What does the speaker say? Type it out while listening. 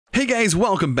guys,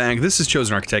 welcome back. This is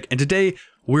ChosenArchitect, and today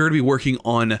we're going to be working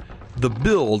on the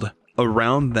build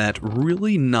around that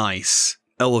really nice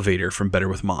elevator from Better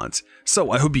with Mods.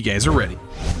 So I hope you guys are ready.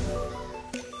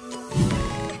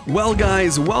 Well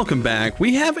guys, welcome back.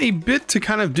 We have a bit to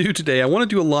kind of do today. I want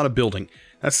to do a lot of building.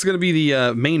 That's going to be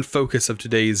the main focus of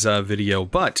today's video,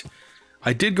 but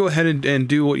I did go ahead and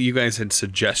do what you guys had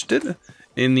suggested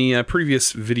in the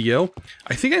previous video.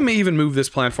 I think I may even move this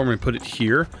platform and put it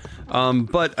here,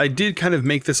 but I did kind of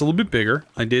make this a little bit bigger.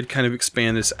 I did kind of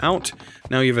expand this out.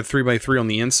 Now you have a 3x3 on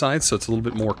the inside, so it's a little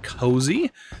bit more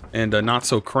cozy and not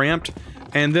so cramped.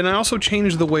 And then I also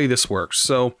changed the way this works.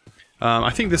 So I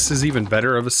think this is even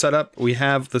better of a setup. We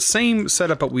have the same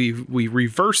setup, but we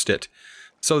reversed it.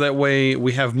 So that way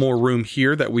we have more room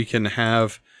here that we can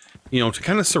have, you know, to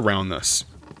kind of surround this.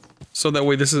 So that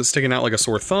way this isn't sticking out like a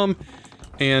sore thumb.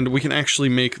 And we can actually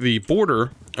make the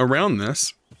border around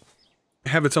this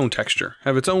have its own texture,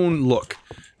 have its own look,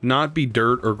 not be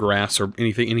dirt or grass or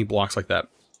anything, any blocks like that.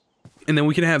 And then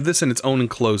we can have this in its own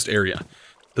enclosed area.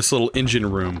 This little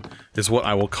engine room is what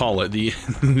I will call it,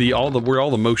 where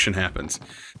all the motion happens.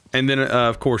 And then,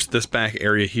 of course, this back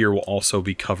area here will also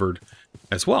be covered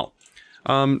as well.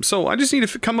 So I just need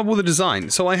to come up with a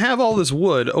design. So I have all this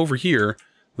wood over here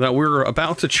that we're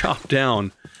about to chop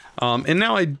down. And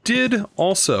now I did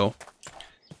also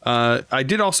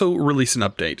release an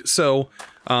update. So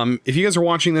if you guys are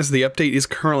watching this, the update is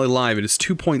currently live. It is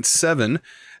 2.7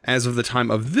 as of the time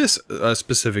of this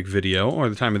specific video, or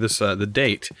the time of this the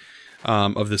date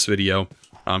of this video,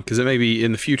 because it may be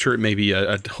in the future, it may be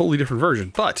a totally different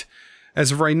version. But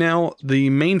as of right now, the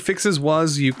main fixes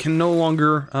was you can no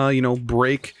longer you know,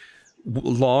 break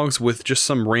logs with just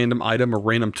some random item or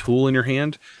random tool in your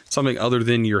hand. Something other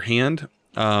than your hand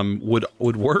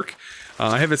would work.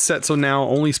 I have it set so now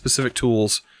only specific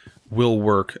tools will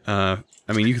work. I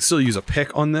mean, you can still use a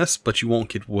pick on this, but you won't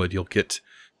get wood. You'll get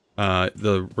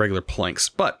the regular planks.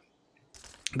 But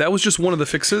that was just one of the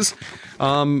fixes.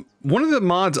 One of the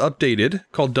mods updated,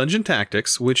 called Dungeon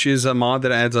Tactics, which is a mod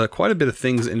that adds quite a bit of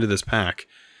things into this pack.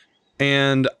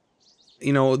 And,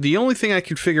 you know, the only thing I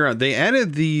could figure out, they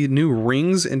added the new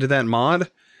rings into that mod.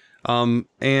 And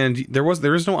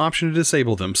there is no option to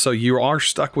disable them, so you are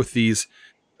stuck with these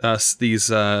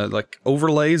like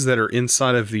overlays that are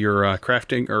inside of your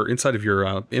crafting or inside of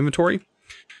your inventory.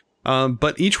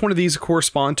 But each one of these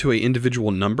correspond to an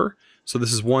individual number. So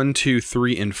this is 1, 2,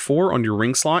 3, and 4 on your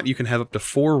ring slot. You can have up to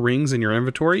 4 rings in your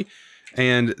inventory,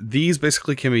 and these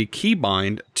basically can be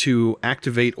keybind to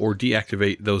activate or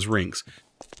deactivate those rings.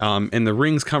 And the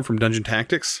rings come from Dungeon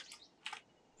Tactics.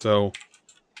 So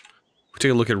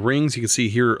take a look at rings. You can see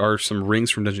here are some rings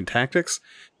from Dungeon Tactics.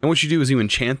 And what you do is you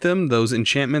enchant them. Those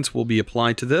enchantments will be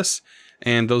applied to this.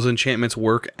 And those enchantments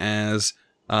work as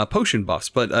potion buffs.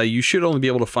 But you should only be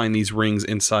able to find these rings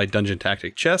inside Dungeon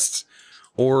Tactic chests.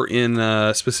 Or in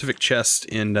specific chests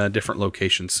in different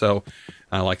locations. So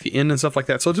like the inn and stuff like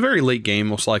that. So it's a very late game,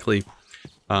 most likely.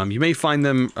 You may find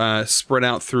them spread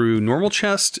out through normal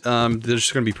chests. They're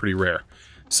just going to be pretty rare.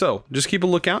 So, just keep a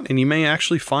lookout, and you may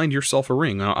actually find yourself a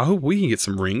ring. I hope we can get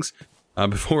some rings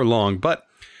before long. But,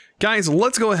 guys,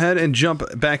 let's go ahead and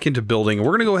jump back into building.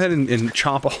 We're going to go ahead and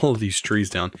chop all of these trees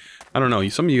down. I don't know,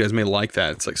 some of you guys may like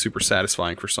that. It's like super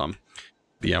satisfying for some.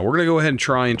 But yeah, we're going to go ahead and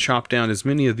try and chop down as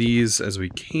many of these as we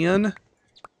can.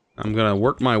 I'm going to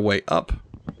work my way up.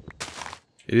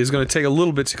 It is going to take a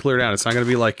little bit to clear it out. It's not going to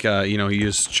be like, you know, you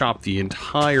just chop the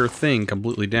entire thing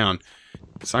completely down.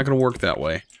 It's not going to work that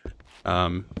way.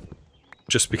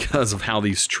 Just because of how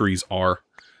these trees are.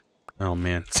 Oh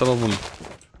man, some of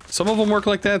them work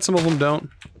like that, some of them don't.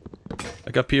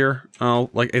 Like up here,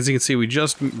 like as you can see, we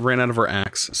just ran out of our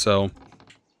axe, so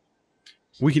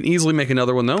we can easily make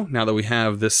another one though. Now that we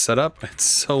have this set up, it's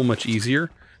so much easier.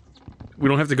 We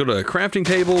don't have to go to a crafting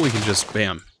table. We can just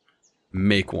bam,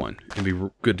 make one and be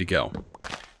good to go.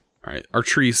 All right, our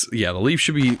trees, yeah, the leaves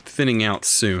should be thinning out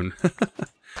soon.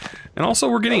 And also,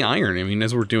 we're getting iron, I mean,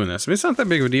 as we're doing this. I mean, it's not that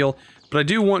big of a deal, but I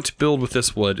do want to build with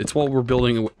this wood. It's what we're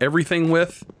building everything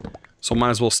with, so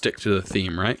might as well stick to the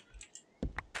theme, right?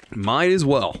 Might as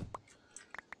well.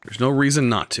 There's no reason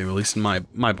not to, at least in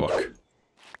my book.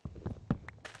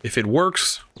 If it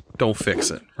works, don't fix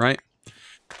it, right?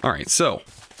 Alright, so,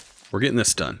 we're getting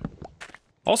this done.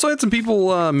 Also had some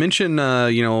people mention,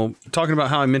 you know, talking about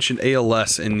how I mentioned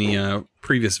ALS in the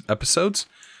previous episodes.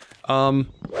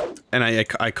 And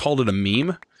I called it a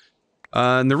meme.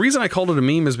 And the reason I called it a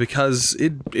meme is because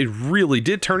it really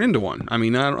did turn into one. I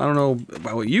mean, I don't know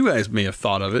about what you guys may have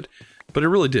thought of it, but it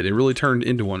really did. It really turned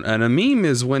into one. And a meme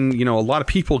is when, you know, a lot of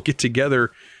people get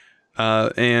together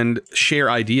and share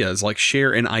ideas, like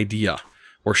share an idea.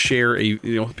 or share a,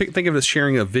 think of it as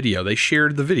sharing a video. They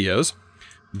shared the videos.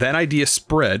 That idea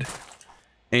spread,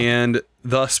 and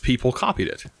thus people copied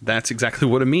it. That's exactly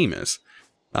what a meme is.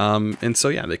 And so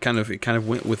yeah, it kind of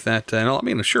went with that. And I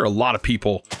mean, sure, a lot of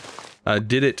people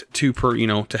did it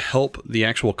to help the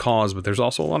actual cause, but there's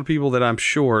also a lot of people that I'm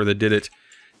sure that did it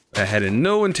that had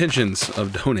no intentions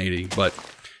of donating. But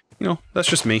that's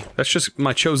just me. That's just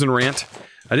my chosen rant.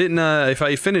 I didn't. If I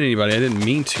offended anybody, I didn't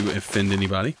mean to offend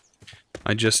anybody.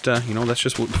 I just, that's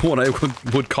just what I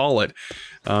would call it,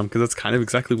 because that's kind of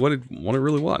exactly what it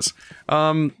really was.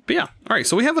 But yeah, all right.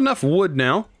 So we have enough wood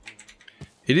now.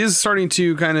 It is starting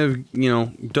to kind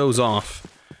of, doze off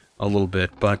a little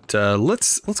bit, but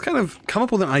let's kind of come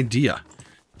up with an idea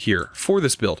here for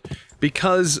this build,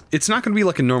 because it's not going to be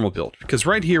like a normal build. Because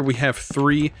right here we have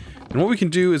 3, and what we can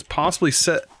do is possibly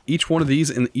set each one of these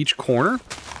in each corner.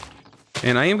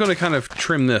 And I am going to kind of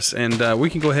trim this, and we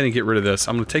can go ahead and get rid of this.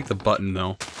 I'm going to take the button,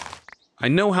 though. I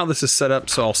know how this is set up,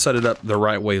 so I'll set it up the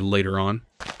right way later on.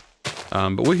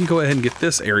 But we can go ahead and get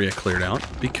this area cleared out,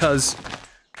 because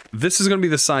this is going to be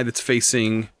the side that's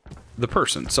facing the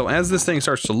person. So as this thing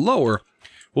starts to lower,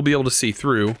 we'll be able to see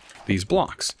through these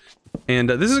blocks. And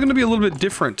this is going to be a little bit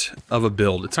different of a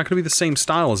build. It's not going to be the same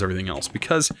style as everything else,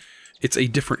 because it's a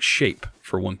different shape,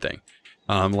 for one thing.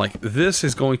 Like, this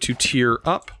is going to tier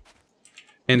up.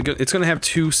 And it's going to have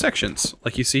 2 sections,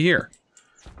 like you see here.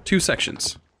 2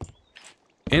 sections.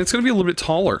 And it's going to be a little bit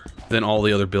taller than all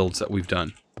the other builds that we've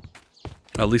done.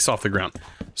 At least off the ground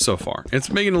so far. And it's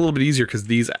making it a little bit easier because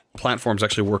these platforms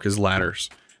actually work as ladders,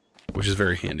 which is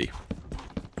very handy.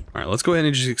 Alright, let's go ahead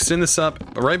and just extend this up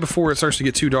right before it starts to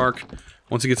get too dark.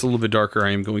 Once it gets a little bit darker, I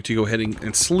am going to go ahead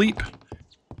and sleep.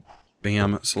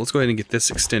 Bam. So let's go ahead and get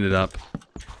this extended up.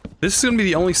 This is going to be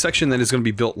the only section that is going to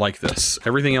be built like this.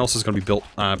 Everything else is going to be built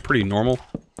pretty normal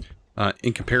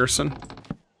in comparison.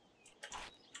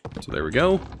 So there we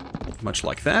go. Much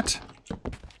like that.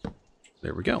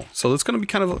 There we go. So it's going to be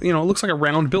kind of, it looks like a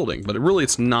round building, but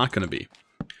it's not going to be.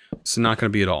 It's not going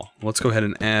to be at all. Let's go ahead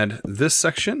and add this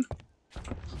section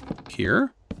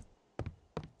here.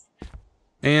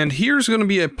 And here's going to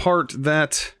be a part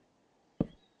that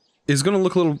is going to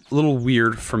look a little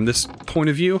weird from this point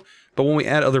of view. But when we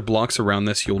add other blocks around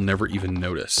this, you'll never even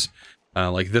notice.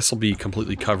 Like this will be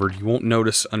completely covered. You won't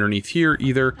notice underneath here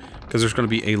either, because there's going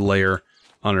to be a layer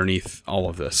underneath all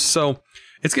of this. So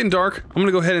it's getting dark. I'm going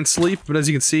to go ahead and sleep. But as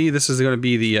you can see, this is going to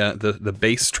be the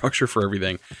base structure for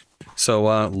everything.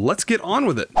 So let's get on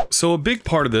with it. So a big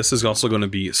part of this is also going to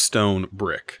be stone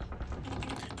brick.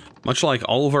 Much like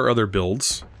all of our other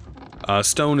builds,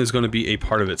 stone is going to be a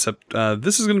part of it. Except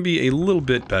this is going to be a little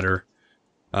bit better.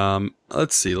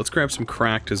 Let's see, let's grab some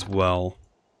cracked as well.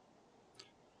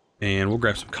 And we'll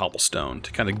grab some cobblestone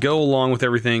to kind of go along with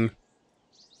everything.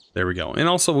 There we go. And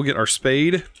also we'll get our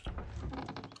spade.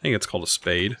 I think it's called a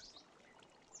spade.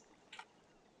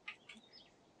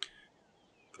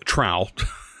 Trowel.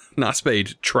 Not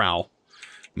spade, trowel.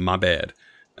 My bad.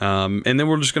 And then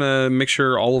we're just gonna make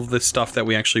sure all of the stuff that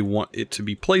we actually want it to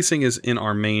be placing is in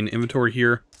our main inventory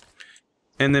here.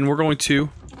 And then we're going to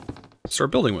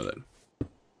start building with it.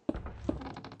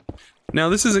 Now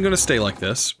this isn't going to stay like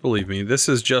this, believe me. This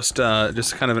is just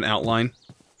kind of an outline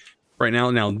right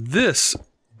now. Now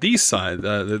these side,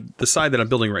 the side that I'm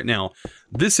building right now,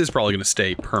 this is probably going to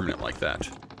stay permanent like that.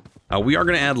 We are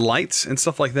going to add lights and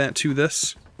stuff like that to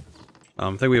this. I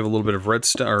think we have a little bit of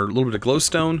redstone, or a little bit of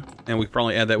glowstone, and we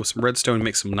probably add that with some redstone to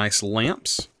make some nice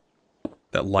lamps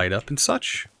that light up and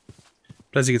such.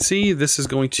 But as you can see, this is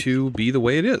going to be the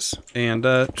way it is, and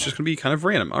it's just going to be kind of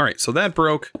random. All right, so that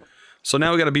broke. So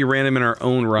now we got to be random in our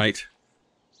own right.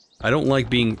 I don't like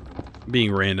being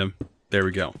random. There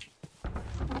we go.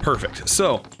 Perfect.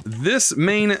 So this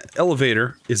main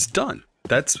elevator is done.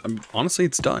 That's honestly,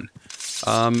 it's done.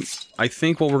 I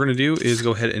think what we're gonna do is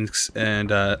go ahead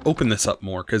and open this up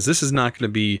more, because this is not gonna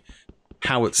be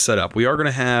how it's set up. We are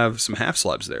gonna have some half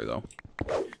slabs there though.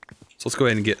 So let's go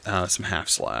ahead and get some half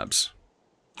slabs,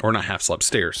 or not half slabs,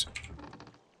 stairs.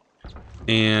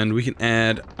 And we can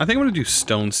add, I think I'm gonna do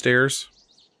stone stairs.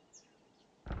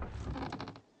 I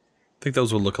think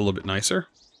those would look a little bit nicer.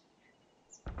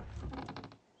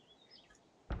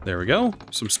 There we go.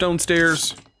 Some stone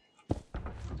stairs.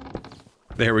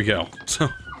 There we go.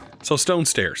 So stone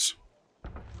stairs.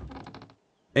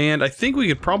 And I think we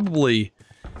could probably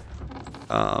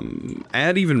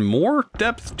add even more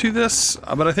depth to this,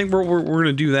 but I think we're going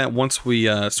to do that once we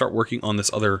start working on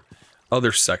this other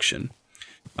section.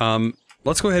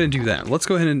 Let's go ahead and do that. Let's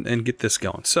go ahead and get this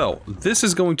going. So this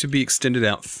is going to be extended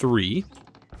out 3,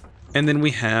 and then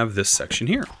we have this section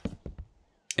here.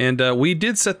 And we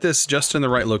did set this just in the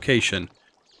right location.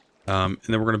 And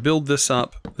then we're going to build this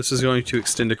up. This is going to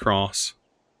extend across.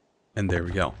 And there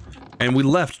we go. And we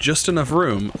left just enough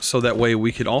room so that way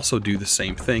we could also do the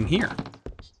same thing here.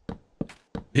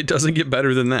 It doesn't get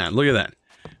better than that. Look at that.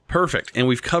 Perfect. And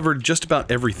we've covered just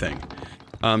about everything.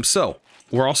 So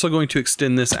we're also going to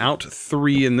extend this out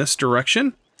 3 in this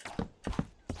direction.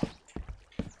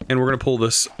 And we're going to pull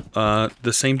this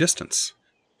the same distance.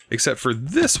 Except for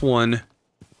this one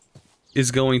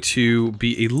is going to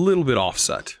be a little bit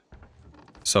offset.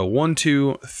 So 1,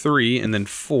 2, 3, and then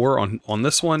 4 on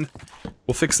this one.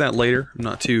 We'll fix that later. I'm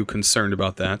not too concerned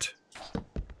about that.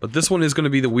 But this one is going to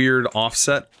be the weird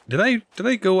offset. Did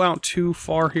I go out too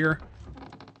far here?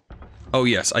 Oh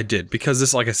yes, I did. Because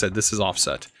this, like I said, this is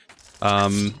offset.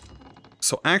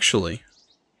 So actually,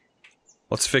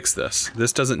 let's fix this.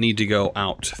 This doesn't need to go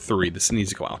out 3. This needs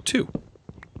to go out 2.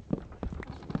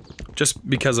 Just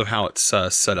because of how it's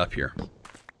set up here.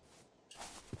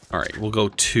 Alright, we'll go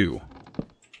 2.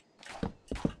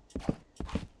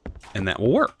 And that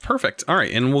will work. Perfect.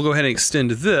 Alright, and we'll go ahead and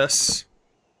extend this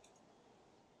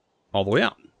all the way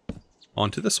out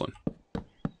onto this one.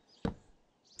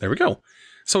 There we go.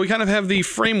 So we kind of have the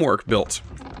framework built.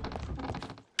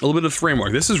 A little bit of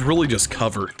framework. This is really just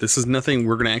cover. This is nothing.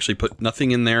 We're going to actually put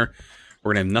nothing in there.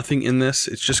 We're going to have nothing in this.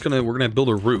 It's just we're going to build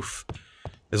a roof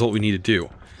is what we need to do.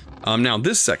 Now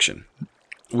this section,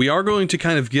 we are going to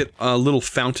kind of get a little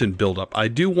fountain buildup. I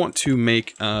do want to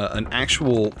make an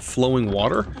actual flowing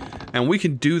water, and we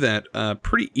can do that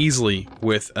pretty easily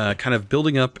with kind of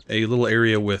building up a little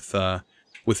area with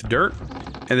dirt,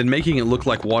 and then making it look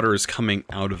like water is coming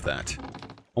out of that.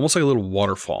 Almost like a little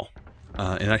waterfall.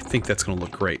 And I think that's going to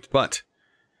look great. But,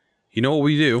 you know what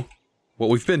we do? What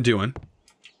we've been doing.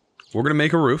 We're going to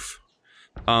make a roof.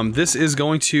 This is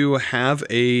going to have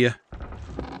a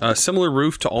similar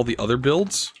roof to all the other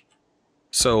builds.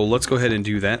 So let's go ahead and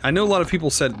do that. I know a lot of people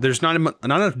said there's not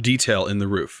enough detail in the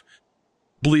roof.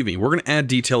 Believe me, we're going to add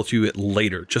detail to it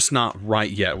later, just not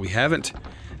right yet. We haven't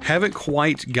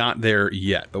quite got there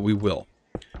yet, but we will.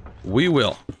 We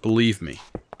will, believe me.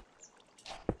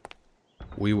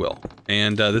 We will.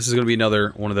 And this is going to be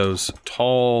another one of those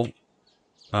tall,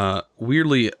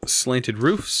 weirdly slanted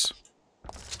roofs.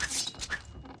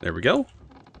 There we go.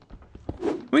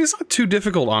 I mean, it's not too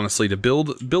difficult, honestly, to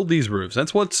build these roofs.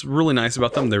 That's what's really nice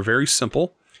about them. They're very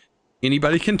simple.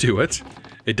 Anybody can do it.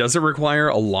 It doesn't require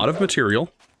a lot of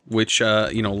material, which,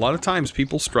 you know, a lot of times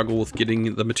people struggle with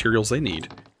getting the materials they need.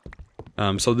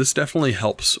 So this definitely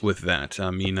helps with that.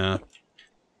 I mean, I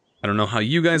don't know how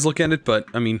you guys look at it, but,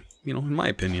 I mean, you know, in my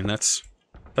opinion, that's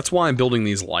why I'm building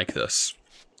these like this.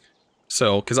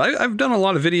 So, because I've done a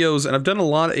lot of videos, and I've done a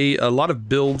lot of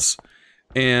builds,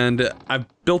 and I've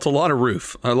built a lot of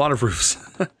roofs, and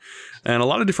a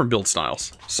lot of different build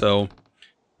styles. So,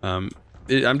 I'm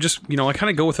just, you know, I kind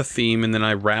of go with a theme, and then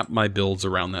I wrap my builds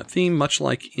around that theme, much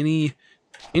like anybody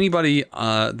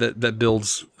that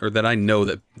builds, or that I know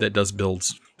that does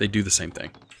builds, they do the same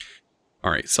thing. All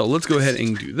right, so let's go ahead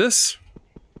and do this.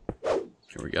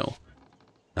 Here we go.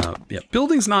 Yeah,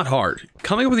 building's not hard.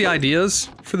 Coming up with the ideas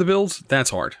for the builds, that's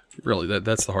hard. Really,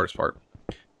 that's the hardest part.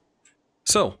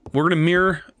 So, we're going to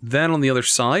mirror that on the other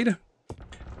side.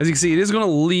 As you can see, it is going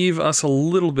to leave us a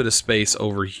little bit of space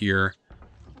over here,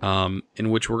 in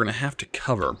which we're going to have to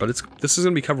cover. But this is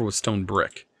going to be covered with stone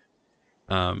brick.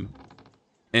 And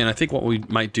I think what we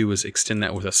might do is extend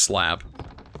that with a slab.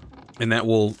 And that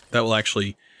will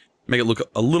actually make it look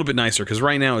a little bit nicer, because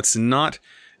right now it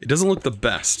doesn't look the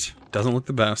best. Doesn't look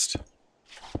the best.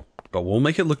 But we'll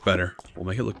make it look better. We'll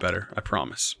make it look better, I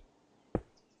promise.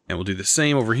 And we'll do the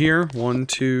same over here. 1,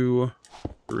 2,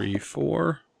 3,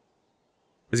 4.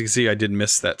 As you can see, I did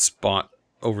miss that spot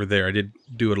over there. I did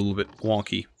do it a little bit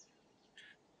wonky.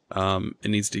 It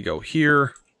needs to go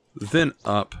here, then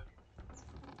up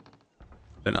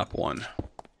 1.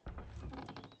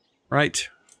 Right.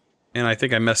 And I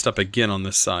think I messed up again on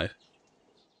this side.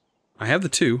 I have the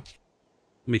 2.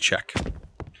 Let me check.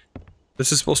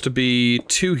 This is supposed to be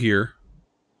 2 here.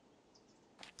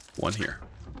 1 here.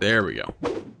 There we go.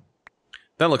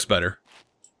 That looks better.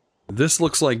 This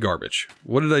looks like garbage.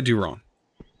 What did I do wrong?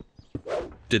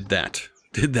 Did that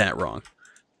wrong.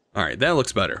 Alright, that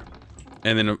looks better.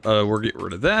 And then we'll get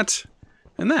rid of that.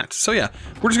 And that. So yeah,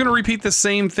 we're just going to repeat the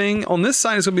same thing. On this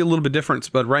side, it's going to be a little bit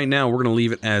different, but right now we're going to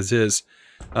leave it as is.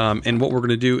 And what we're going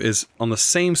to do is, on the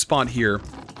same spot here,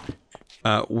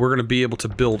 we're going to be able to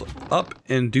build up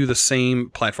and do the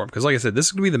same platform. Because like I said, this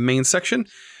is going to be the main section,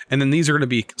 and then these are going to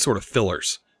be sort of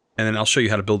fillers. And then I'll show you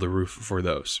how to build the roof for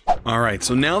those. Alright,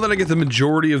 so now that I get the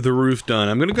majority of the roof done,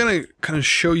 I'm going to kind of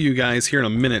show you guys here in a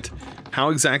minute how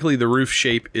exactly the roof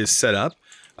shape is set up.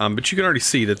 But you can already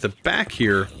see that the back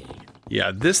here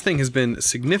Yeah, this thing has been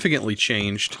significantly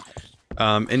changed.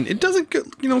 And it doesn't,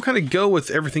 you know, kind of go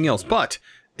with everything else, but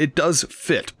it does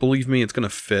fit. Believe me, it's going to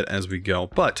fit as we go.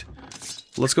 But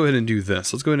let's go ahead and do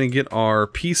this. Let's go ahead and get our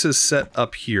pieces set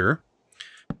up here.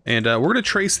 And we're going to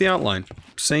trace the outline.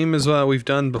 Same as we've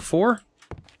done before.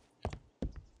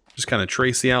 Just kind of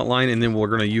trace the outline, and then we're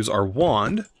going to use our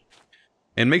wand.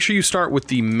 And make sure you start with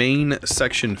the main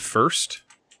section first.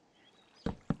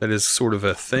 That is sort of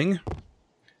a thing.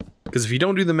 Because if you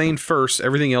don't do the main first,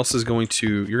 everything else is going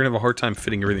to... You're going to have a hard time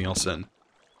fitting everything else in.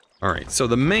 Alright, so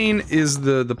the main is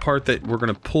the part that we're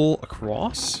going to pull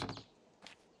across.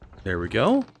 There we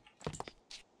go.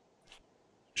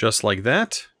 Just like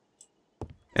that.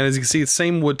 And as you can see, it's the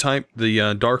same wood type,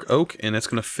 the dark oak, and it's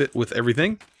going to fit with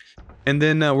everything. And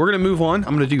then we're going to move on.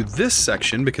 I'm going to do this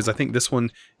section because I think this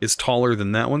one is taller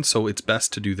than that one, so it's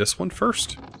best to do this one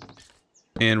first.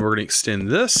 And we're going to extend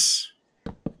this.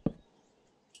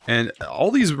 And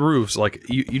all these roofs, like,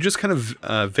 you just kind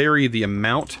of vary the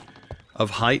amount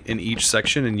of height in each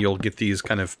section, and you'll get these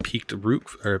kind of peaked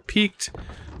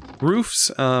roofs,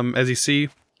 as you see.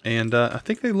 And I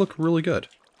think they look really good.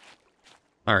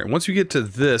 Alright, once you get to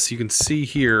this, you can see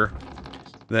here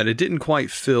that it didn't quite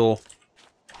fill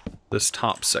this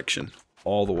top section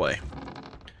all the way.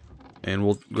 And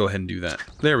we'll go ahead and do that.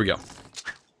 There we go.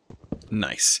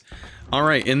 Nice.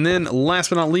 Alright, and then last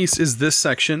but not least is this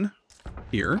section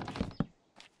here.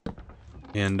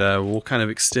 And we'll kind of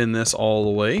extend this all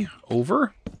the way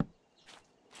over.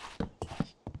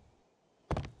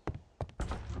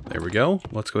 There we go.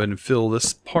 Let's go ahead and fill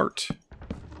this part.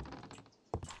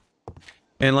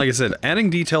 And like I said, adding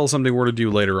detail is something we're going to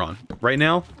do later on. Right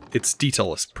now, it's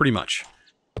detailless, pretty much.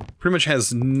 Pretty much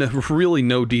has really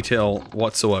no detail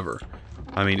whatsoever.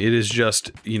 I mean, it is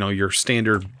just, you know, your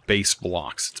standard base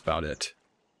blocks. It's about it.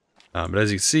 But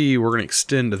as you see, we're going to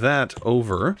extend that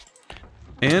over.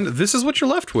 And this is what you're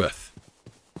left with.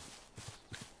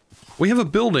 We have a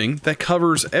building that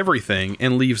covers everything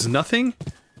and leaves nothing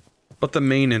but the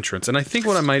main entrance. And I think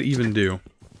what I might even do...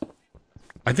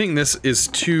 I think this is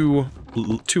too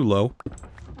low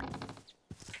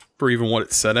for even what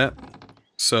it's set at.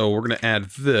 So we're going to add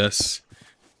this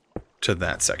to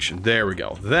that section. There we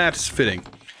go. That's fitting.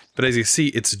 But as you see,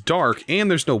 it's dark and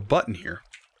there's no button here.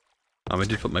 I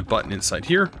did put my button inside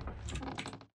here.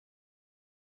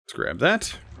 Let's grab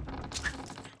that.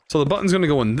 So the button's going to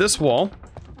go in this wall.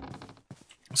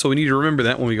 So we need to remember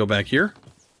that when we go back here.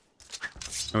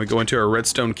 And we go into our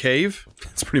redstone cave.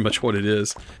 That's pretty much what it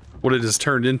is. What it has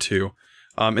turned into.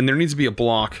 And there needs to be a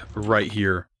block right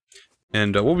here.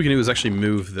 And what we can do is actually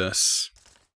move this.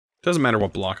 Doesn't matter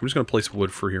what block. I'm just going to place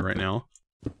wood for here right now.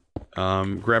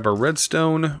 Grab our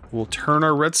redstone. We'll turn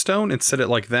our redstone and set it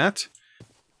like that.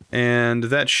 And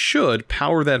that should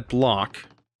power that block.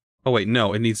 Oh wait,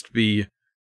 no, it needs to be...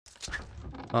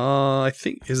 I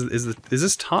think... Is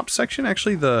this top section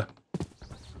actually the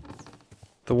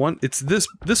one? It's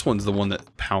this one's the one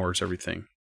that powers everything.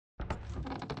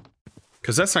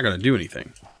 Because that's not going to do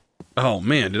anything. Oh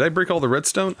man, did I break all the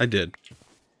redstone? I did.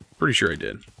 Pretty sure I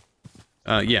did.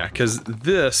 Yeah, because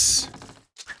this...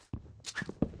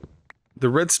 The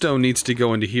redstone needs to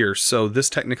go into here, so this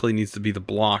technically needs to be the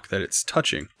block that it's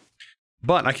touching.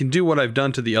 But I can do what I've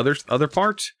done to the other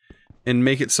part, and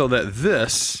make it so that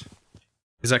this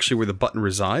is actually where the button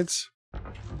resides.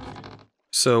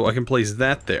 So I can place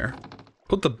that there.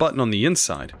 Put the button on the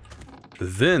inside.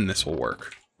 Then this will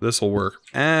work. This will work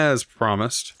as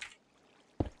promised.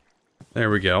 There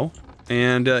we go.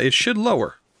 And it should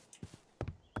lower.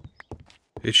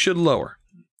 It should lower.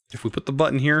 If we put the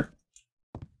button here,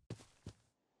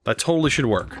 that totally should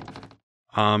work.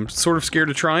 I'm sort of scared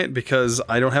to try it because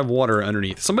I don't have water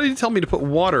underneath. Somebody tell me to put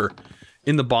water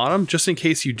in the bottom just in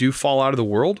case you do fall out of the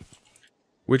world.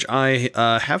 Which I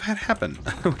have had happen,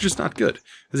 which is not good.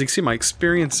 As you can see, my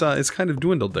experience is kind of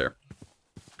dwindled there.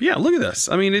 But yeah, look at this.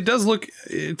 I mean, it does look...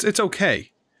 It's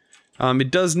okay.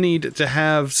 It does need to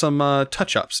have some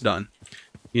touch-ups done.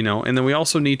 You know, and then we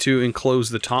also need to enclose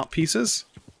the top pieces.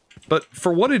 But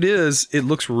for what it is, it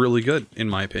looks really good, in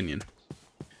my opinion.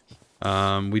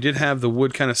 We did have the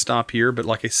wood kind of stop here, but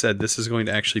like I said, this is going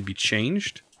to actually be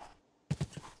changed.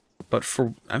 But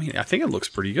for... I mean, I think it looks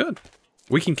pretty good.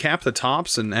 We can cap the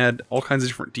tops and add all kinds of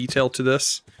different detail to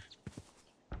this.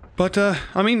 But,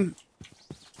 I mean,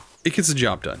 it gets the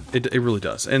job done. It really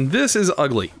does. And this is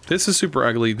ugly. This is super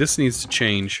ugly. This needs to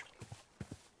change.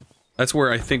 That's where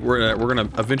I think we're going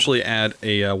to eventually add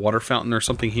a water fountain or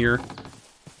something here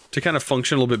to kind of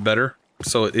function a little bit better.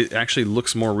 So it actually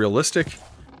looks more realistic.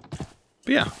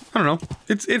 But yeah, I don't know.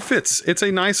 It fits. It's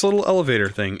a nice little elevator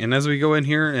thing. And as we go in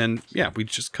here and, yeah, we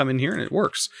just come in here and it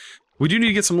works. We do need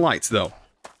to get some lights, though.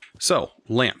 So,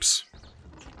 lamps.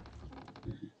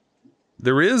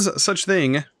 There is such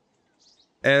thing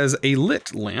as a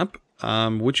lit lamp,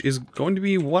 which is going to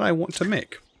be what I want to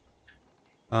make.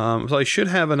 So I should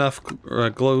have enough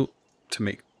glow to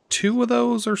make 2 of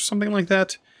those or something like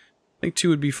that. I think 2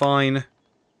 would be fine.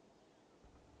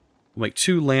 We'll make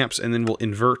 2 lamps and then we'll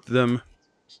invert them.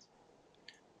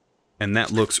 And that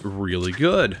looks really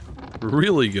good.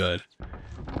 Really good.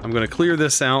 I'm going to clear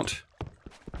this out.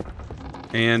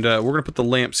 And we're going to put the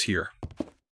lamps here.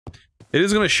 It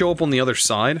is going to show up on the other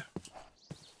side.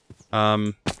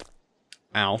 Ow.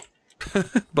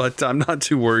 But I'm not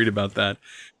too worried about that.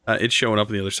 It's showing up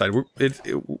on the other side.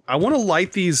 I want to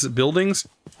light these buildings.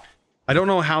 I don't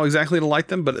know how exactly to light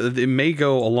them, but it may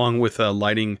go along with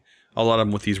lighting a lot of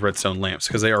them with these redstone lamps,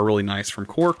 because they are really nice from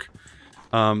Cork.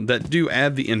 That do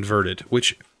add the inverted,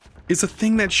 which is a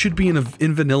thing that should be in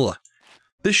vanilla.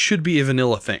 This should be a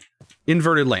vanilla thing.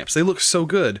 Inverted lamps. They look so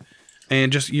good.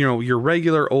 And just, you know, your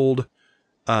regular old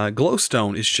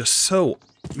glowstone is just so...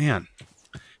 Man,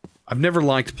 I've never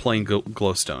liked plain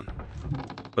glowstone.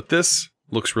 But this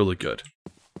looks really good.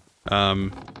 Well,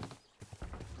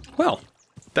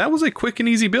 that was a quick and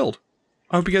easy build.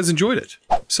 I hope you guys enjoyed it.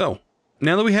 So,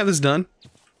 now that we have this done,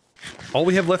 all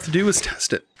we have left to do is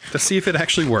test it. To see if it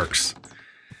actually works.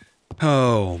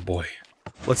 Oh boy.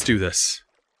 Let's do this.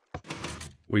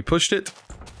 We pushed it.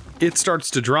 It starts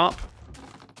to drop.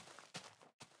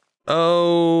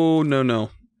 Oh, no, no.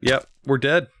 Yep, we're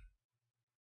dead.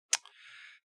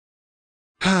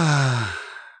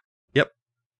 Yep.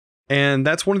 And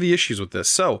that's one of the issues with this.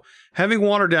 So, having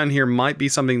water down here might be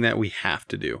something that we have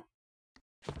to do.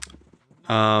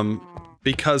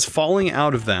 Because falling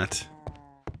out of that...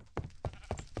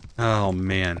 Oh,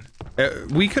 man.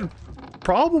 We could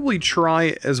probably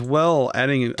try as well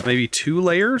adding maybe 2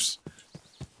 layers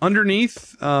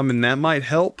underneath, and that might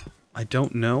help. I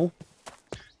don't know.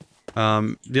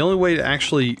 The only way to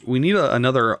actually... We need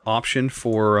another option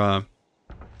for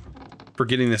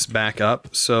getting this back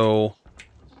up, so...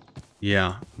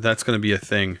 Yeah, that's going to be a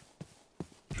thing.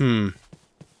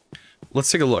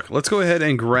 Let's take a look. Let's go ahead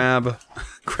and grab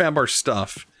our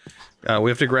stuff.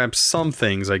 We have to grab some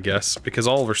things, I guess, because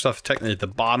all of our stuff is technically at the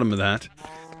bottom of that.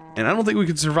 And I don't think we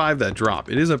can survive that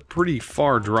drop. It is a pretty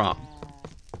far drop.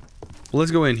 Well, let's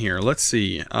go in here. Let's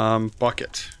see.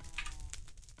 Bucket.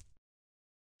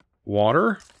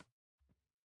 Water.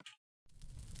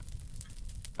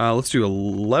 Let's do a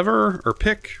lever, or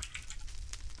pick.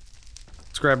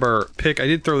 Let's grab our pick. I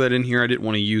did throw that in here. I didn't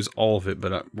want to use all of it,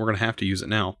 but we're going to have to use it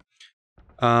now.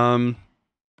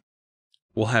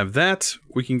 We'll have that.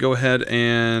 We can go ahead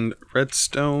and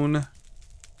redstone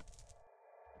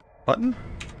button.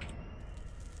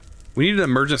 We need an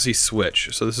emergency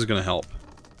switch, so this is going to help.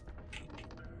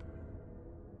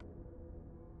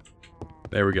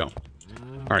 There we go.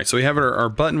 Alright, so we have our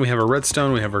button, we have our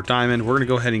redstone, we have our diamond. We're going to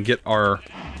go ahead and get our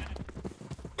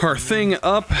thing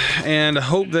up and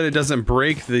hope that it doesn't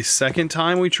break the second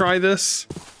time we try this.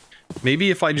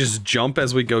 Maybe if I just jump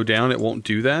as we go down, it won't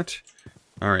do that.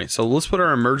 Alright, so let's put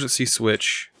our emergency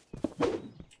switch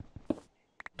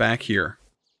back here.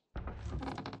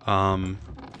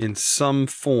 In some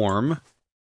form.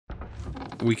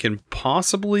 We can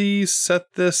possibly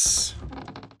set this...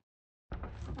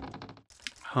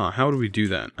 Huh, how do we do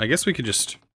that? I guess we could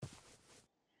just...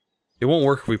 It won't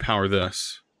work if we power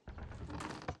this.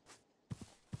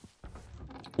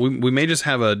 We may just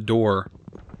have a door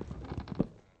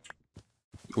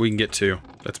we can get to.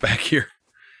 That's back here.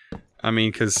 I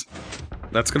mean, because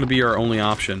that's going to be our only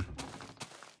option.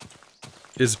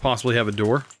 Is possibly have a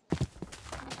door.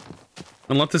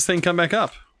 And let this thing come back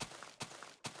up.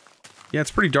 Yeah,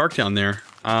 it's pretty dark down there.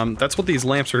 That's what these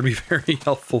lamps are going to be very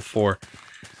helpful for.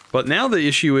 But now the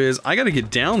issue is, I got to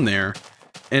get down there.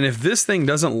 And if this thing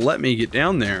doesn't let me get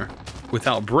down there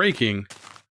without breaking...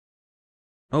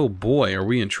 Oh boy, are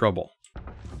we in trouble.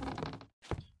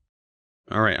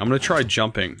 Alright, I'm going to try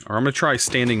jumping. Or I'm going to try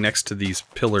standing next to these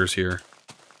pillars here.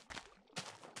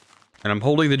 And I'm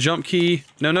holding the jump key.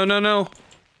 No, no, no, no!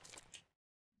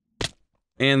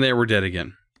 And there, we're dead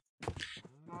again.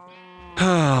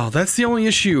 Oh, that's the only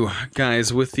issue,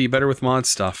 guys, with the Better With Mods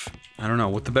stuff. I don't know,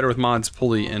 with the Better With Mods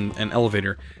pulley and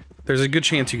elevator. There's a good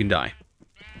chance you can die.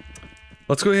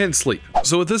 Let's go ahead and sleep.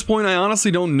 So at this point, I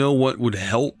honestly don't know what would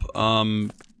help,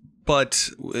 but,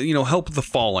 you know, help with the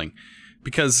falling.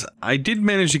 Because I did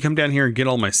manage to come down here and get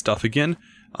all my stuff again.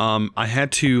 I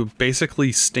had to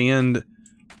basically stand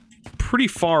pretty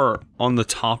far on the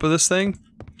top of this thing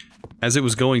as it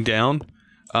was going down,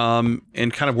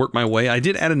 and kind of work my way. I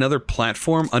did add another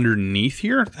platform underneath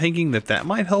here, thinking that that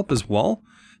might help as well.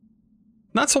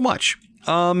 not so much.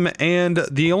 And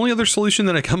the only other solution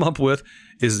that I come up with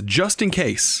is just in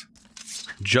case,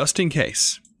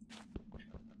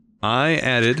 I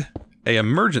added a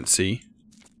emergency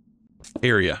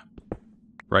area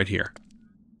right here.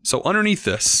 So underneath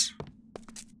this,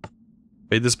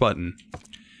 made this button,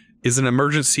 is an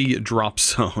emergency drop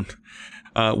zone.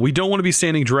 We don't want to be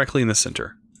standing directly in the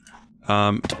center.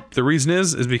 The reason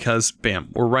is because,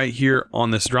 bam, we're right here on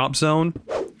this drop zone.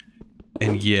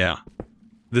 And yeah,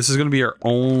 this is going to be our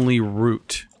only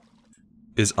route,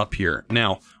 is up here.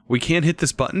 Now, we can hit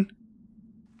this button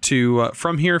to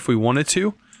from here if we wanted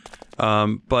to.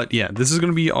 But yeah, this is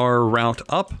going to be our route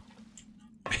up.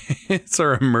 It's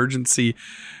our emergency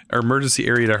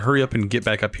area to hurry up and get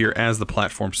back up here as the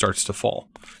platform starts to fall.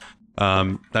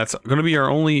 That's going to be our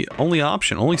only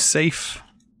option, only safe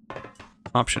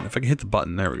option. If I can hit the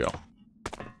button, there we go.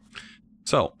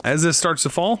 So, as this starts to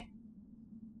fall,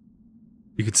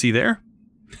 you can see there,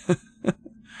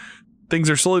 things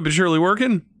are slowly but surely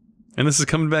working, and this is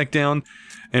coming back down,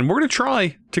 and we're going to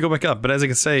try to go back up, but as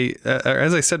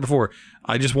I said before,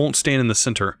 I just won't stand in the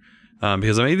center,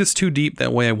 because I made this too deep,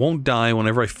 that way I won't die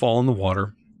whenever I fall in the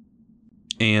water,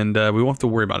 and we won't have to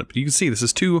worry about it. But you can see, this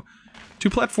is two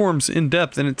platforms in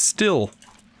depth, and it still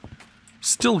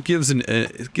gives an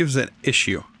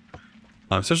issue,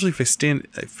 especially if I stand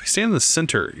in the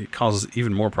center. It causes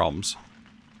even more problems.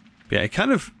 Yeah,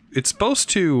 it's supposed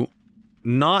to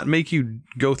not make you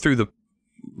go through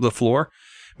the floor.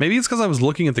 Maybe it's because I was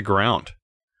looking at the ground.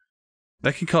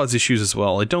 That can cause issues as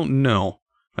well. I don't know.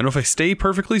 I know if I stay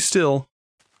perfectly still,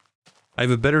 I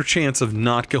have a better chance of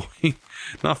not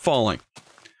falling.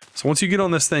 So once you get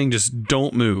on this thing, just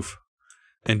don't move.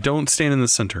 And don't stand in the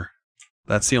center.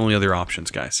 That's the only other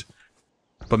options, guys.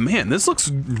 But man, this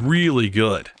looks really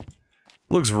good.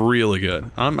 Looks really good.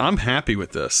 I'm happy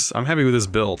with this. I'm happy with this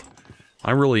build. I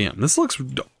really am. This looks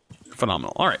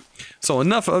phenomenal. All right. So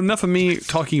enough of me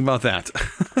talking about that.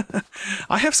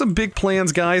 I have some big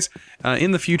plans, guys, in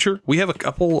the future. We have a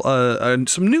couple,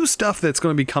 some new stuff that's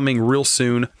going to be coming real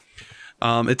soon.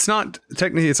 It's not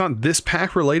this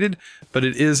pack related, but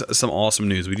it is some awesome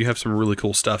news. We do have some really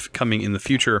cool stuff coming in the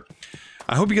future.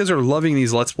 I hope you guys are loving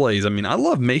these Let's Plays. I mean, I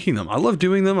love making them. I love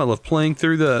doing them. I love playing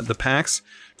through the packs,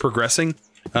 progressing.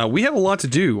 We have a lot to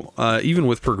do, even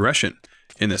with progression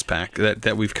in this pack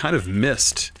that we've kind of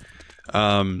missed,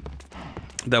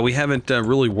 that we haven't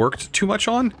really worked too much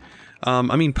on.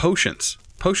 I mean, potions.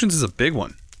 Potions is a big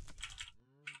one.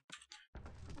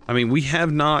 I mean, we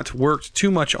have not worked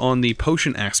too much on the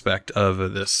potion aspect of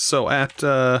this. So at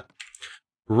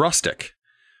Rustic,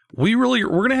 we're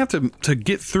gonna have to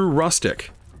get through Rustic,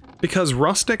 because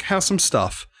Rustic has some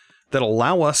stuff that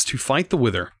allow us to fight the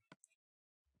Wither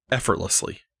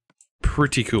effortlessly.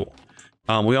 Pretty cool.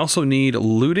 We also need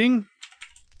looting.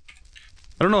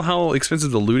 I don't know how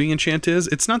expensive the looting enchant is.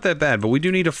 It's not that bad, but we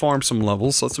do need to farm some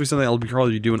levels, so that's something I'll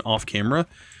probably be doing off camera.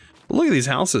 But look at these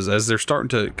houses as they're starting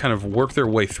to kind of work their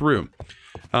way through.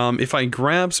 If I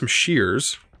grab some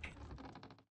shears,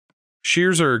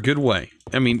 shears are a good way.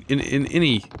 I mean, in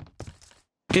any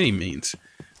means.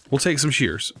 We'll take some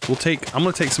shears. I'm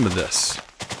gonna take some of this.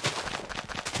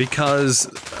 Because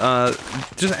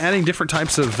just adding different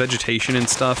types of vegetation and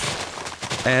stuff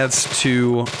adds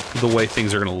to the way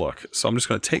things are going to look. So I'm just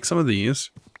going to take some of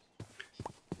these,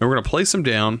 and we're going to place them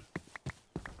down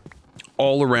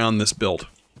all around this build.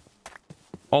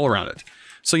 All around it.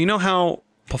 So you know how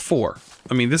before,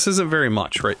 I mean, this isn't very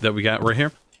much, right, that we got right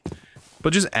here,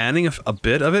 but just adding a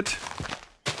bit of it,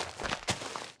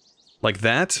 like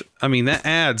that, I mean, that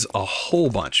adds a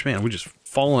whole bunch. Man, we just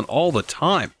falling all the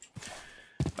time.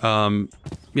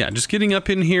 Yeah, just getting up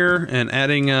in here and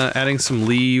adding some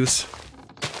leaves.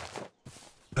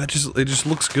 It just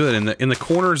looks good. In the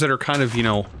corners that are kind of, you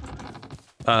know,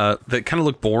 that kind of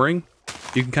look boring,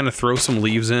 you can kind of throw some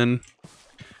leaves in.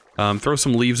 Throw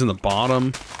some leaves in the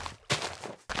bottom.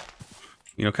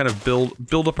 You know, kind of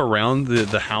build up around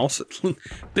the house.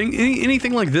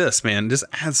 Anything like this, man, just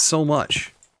adds so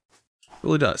much. It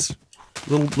really does.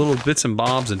 Little bits and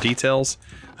bobs and details.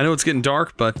 I know it's getting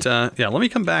dark, but yeah, let me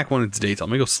come back when it's daytime.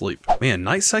 Let me go sleep. Man,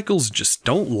 night cycles just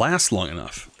don't last long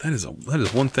enough. That is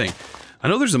one thing. I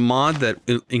know there's a mod that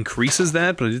increases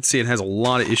that, but I did see it has a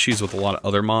lot of issues with a lot of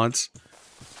other mods.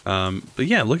 But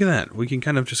yeah, look at that. We can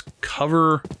kind of just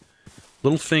cover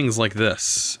little things like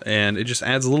this, and it just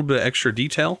adds a little bit of extra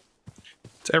detail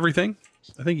to everything.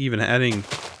 I think even adding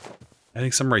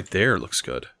some right there looks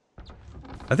good.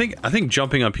 I think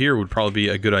jumping up here would probably be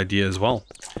a good idea as well.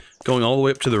 Going all the way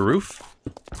up to the roof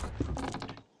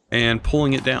and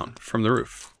pulling it down from the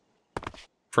roof,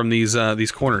 from these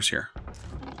corners here.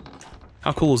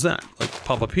 How cool is that? Like,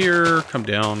 pop up here, come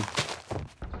down.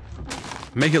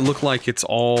 Make it look like it's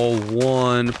all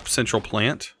one central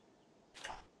plant.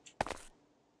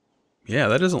 Yeah,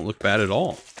 that doesn't look bad at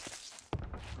all.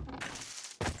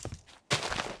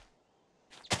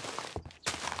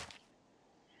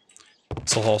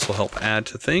 This will also help add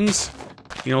to things.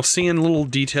 You know, seeing a little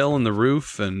detail in the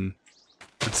roof and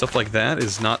stuff like that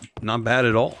is not bad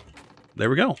at all. There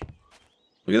we go.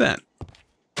 Look at that.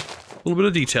 A little bit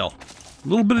of detail. A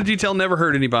little bit of detail never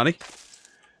hurt anybody.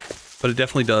 But it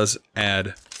definitely does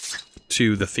add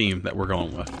to the theme that we're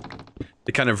going with.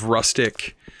 The kind of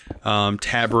rustic,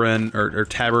 tavern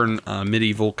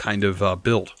medieval kind of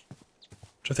build.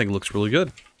 Which I think looks really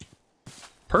good.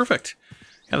 Perfect.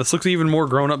 Yeah, this looks even more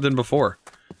grown up than before.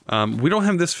 We don't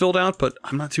have this filled out, but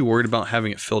I'm not too worried about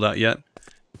having it filled out yet.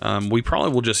 We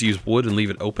probably will just use wood and leave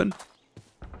it open.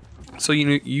 So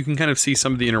you can kind of see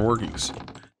some of the inner workings.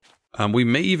 We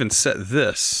may even set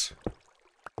this,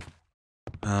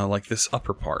 like this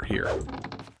upper part here,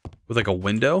 with like a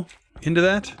window into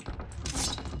that.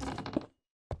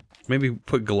 Maybe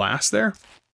put glass there?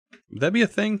 Would that be a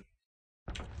thing?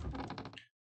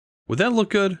 Would that look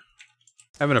good?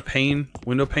 Having a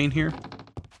window pane here?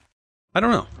 I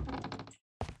don't know.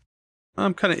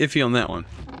 I'm kind of iffy on that one.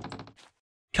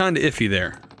 Kind of iffy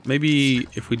there. Maybe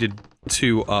if we did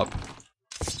 2 up.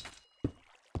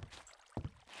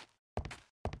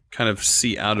 Kind of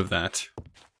see out of that.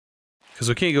 Because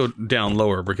we can't go down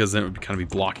lower because then it would kind of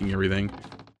be blocking everything.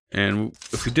 And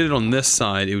if we did it on this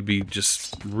side, it would be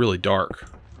just really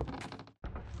dark.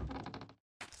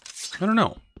 I don't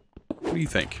know. What do you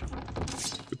think?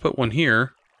 We put one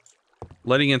here,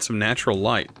 letting in some natural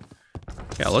light.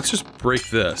 Yeah, let's just break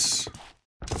this.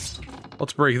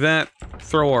 Let's break that,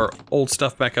 throw our old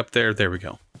stuff back up there. There we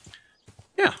go.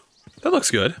 Yeah, that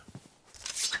looks good.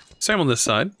 Same on this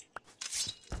side.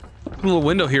 Put a little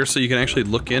window here so you can actually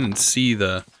look in and see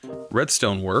the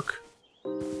redstone work.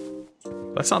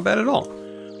 That's not bad at all.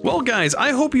 Well, guys,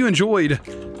 I hope you enjoyed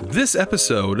this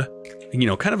episode. You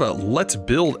know, kind of a let's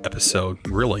build episode,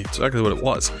 really. It's exactly what it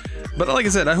was. But like I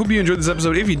said, I hope you enjoyed this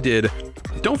episode. If you did,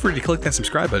 don't forget to click that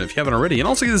subscribe button if you haven't already. And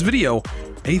also give this video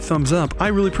a thumbs up. I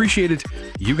really appreciate it.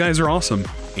 You guys are awesome.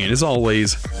 And as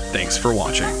always, thanks for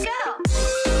watching.